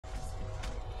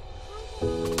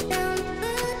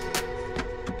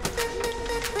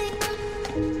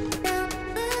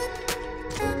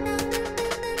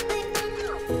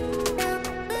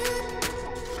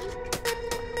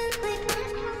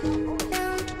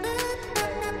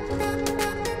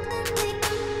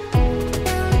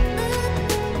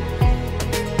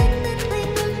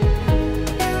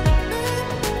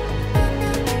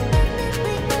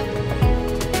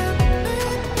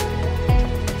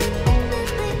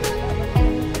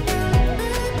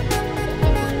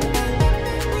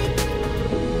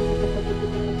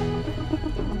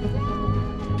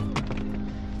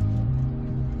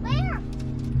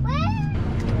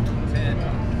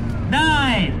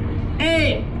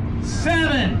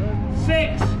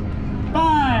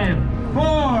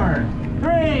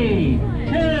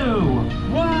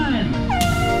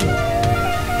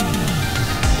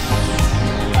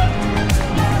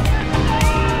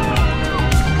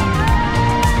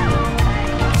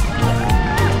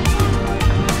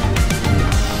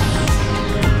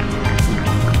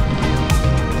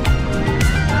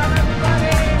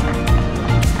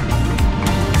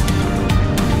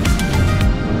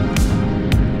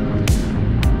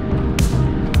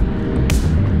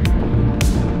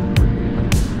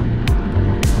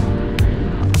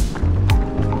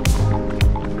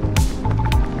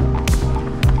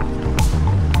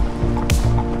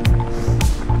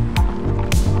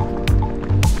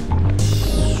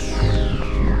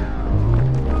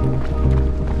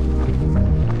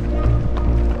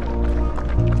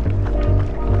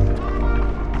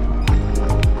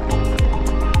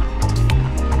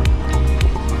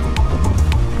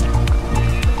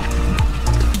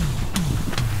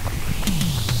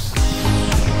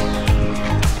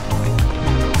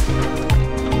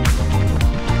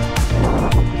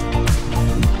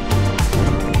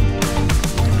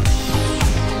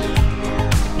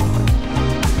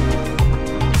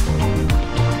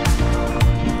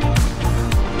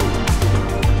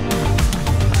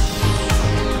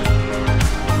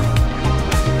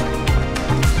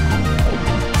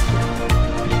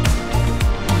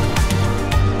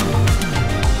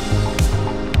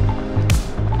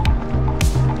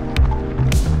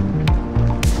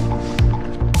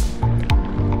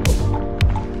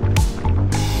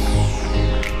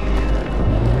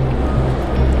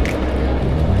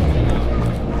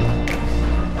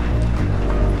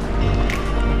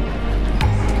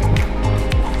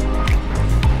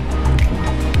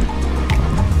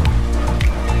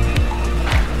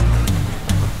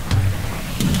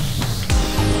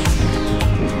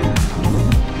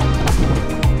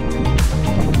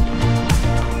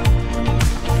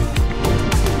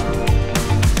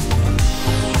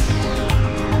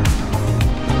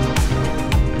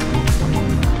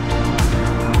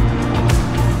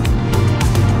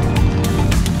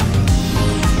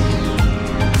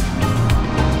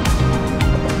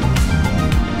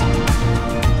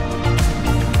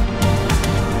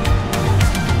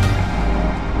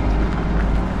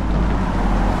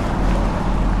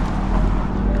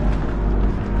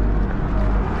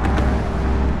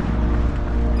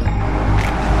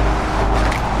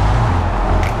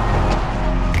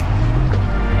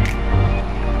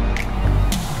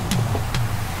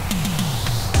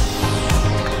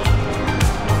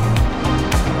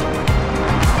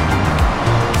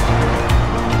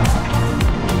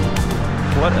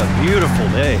What a beautiful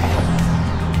day.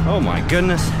 Oh my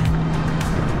goodness.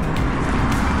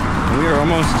 We are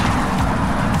almost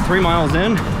 3 miles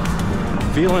in,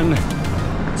 feeling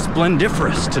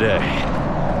splendiferous today.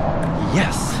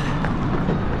 Yes.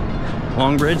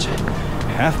 Long Bridge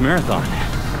half marathon.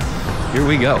 Here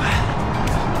we go.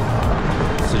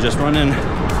 So just running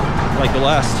like the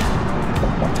last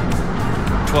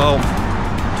 12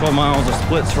 miles of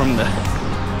splits from the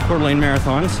Coeur d'Alene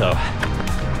Marathon, so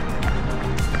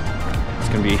it's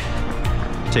gonna be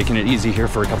taking it easy here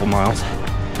for a couple miles,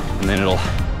 and then it'll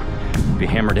be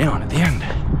hammered down at the end.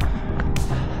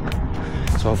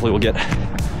 So hopefully we'll get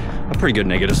a pretty good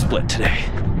negative split today.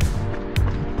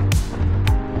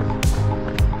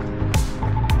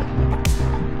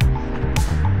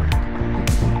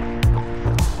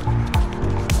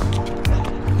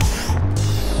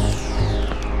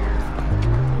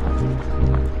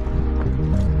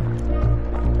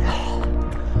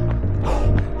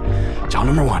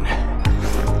 Number one.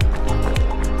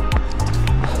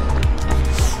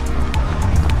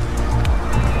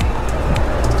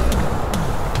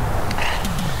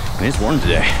 And it's warm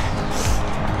today,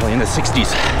 probably in the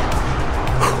 60s.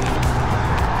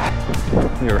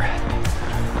 We're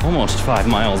almost 5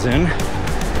 miles in.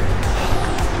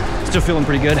 Still feeling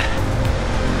pretty good.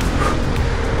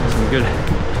 Some good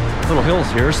little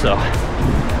hills here, so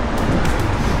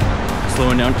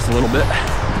slowing down just a little bit.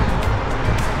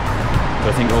 But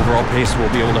I think overall pace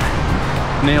we'll be able to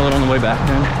nail it on the way back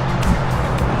then.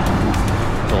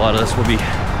 A lot of this will be,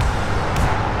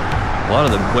 a lot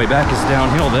of the way back is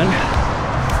downhill then.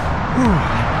 Whew.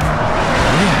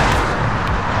 Yeah.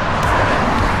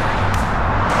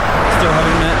 Still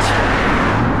haven't met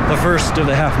the first of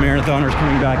the half marathoners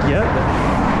coming back yet,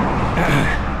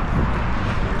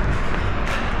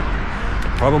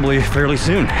 but probably fairly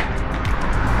soon.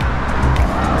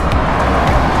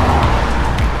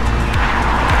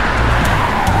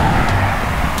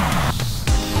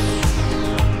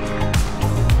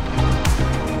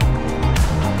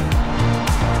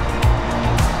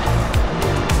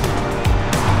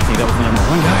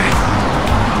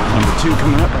 Two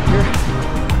coming up right here.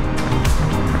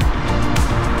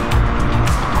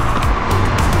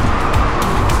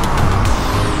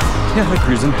 Yeah, they're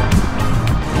cruising.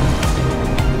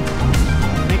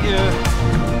 Thank you.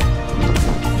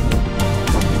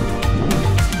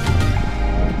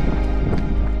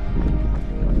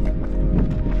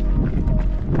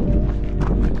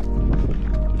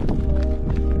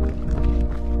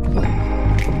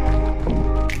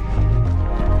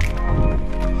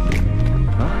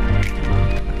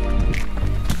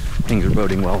 Things are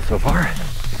boding well so far.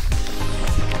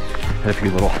 Had a few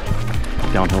little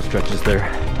downhill stretches there,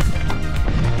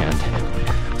 and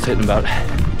was hitting about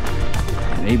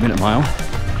an 8-minute mile.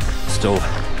 Still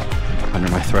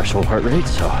under my threshold heart rate,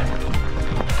 so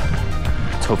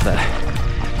let's hope that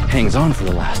hangs on for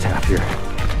the last half here.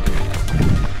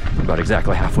 About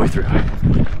exactly halfway through.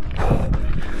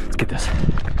 Let's get this.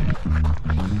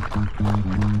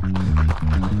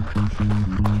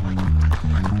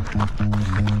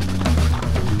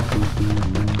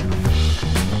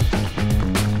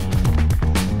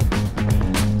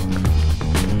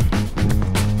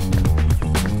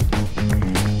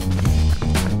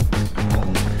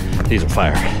 These are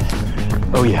fire.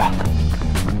 Oh yeah.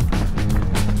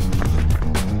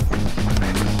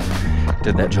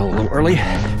 Did that gel a little early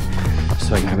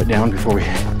so I can have it down before we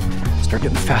start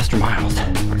getting faster miles.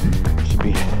 Should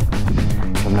be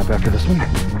coming up after this one.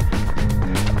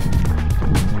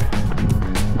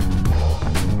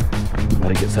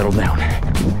 Let it get settled down.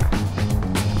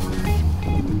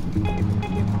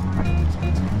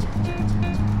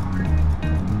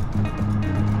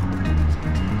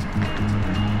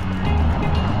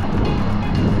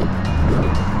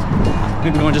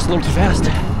 Maybe going just a little too fast.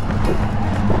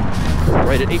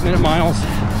 Right at 8-minute miles.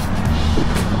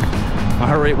 My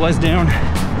heart rate was down.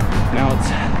 Now it's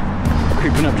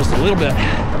creeping up just a little bit.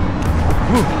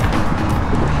 Whew.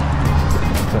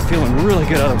 But feeling really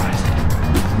good otherwise.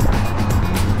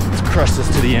 Let's crush this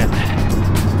to the end.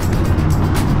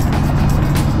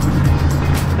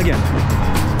 Again,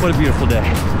 what a beautiful day.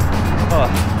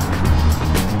 Oh.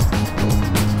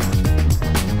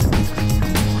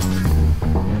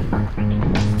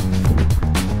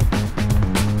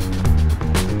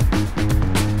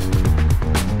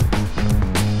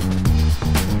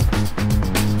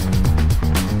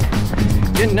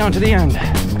 Getting down to the end.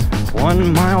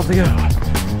 1 mile to go.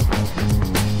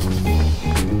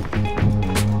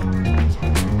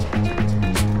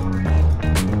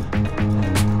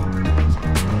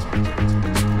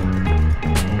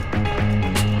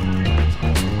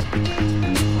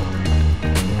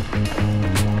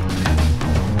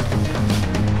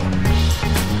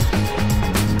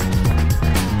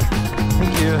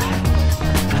 Thank you.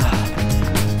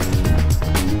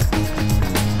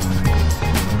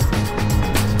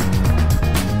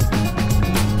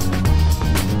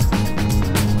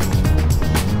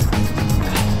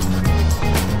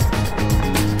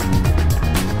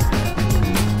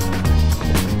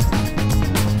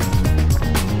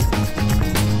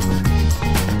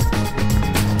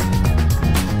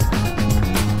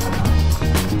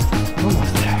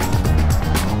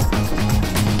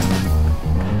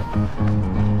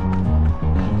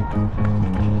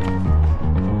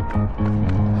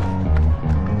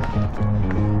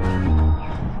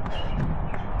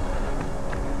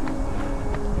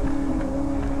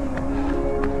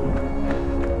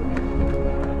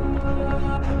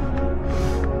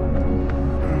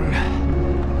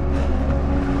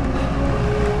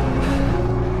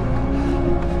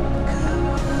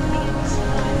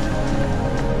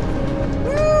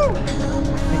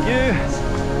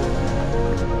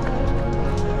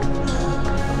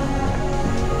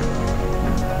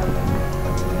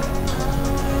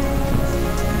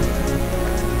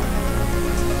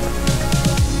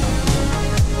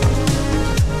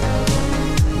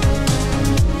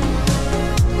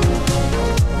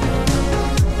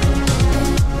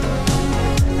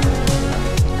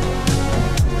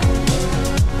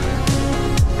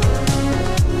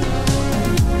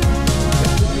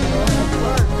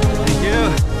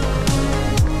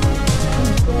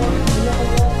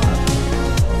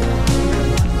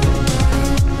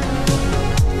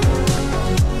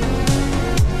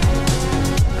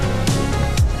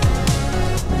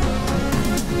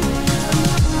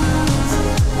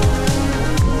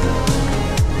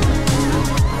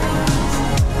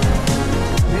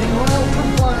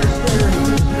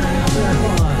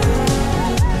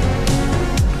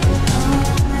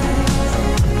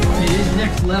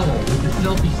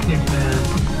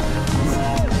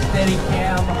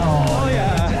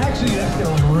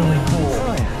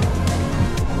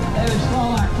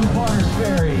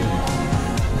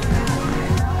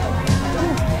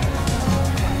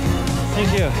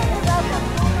 Thank you.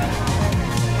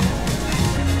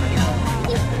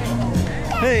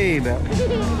 Hey,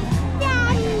 Beth.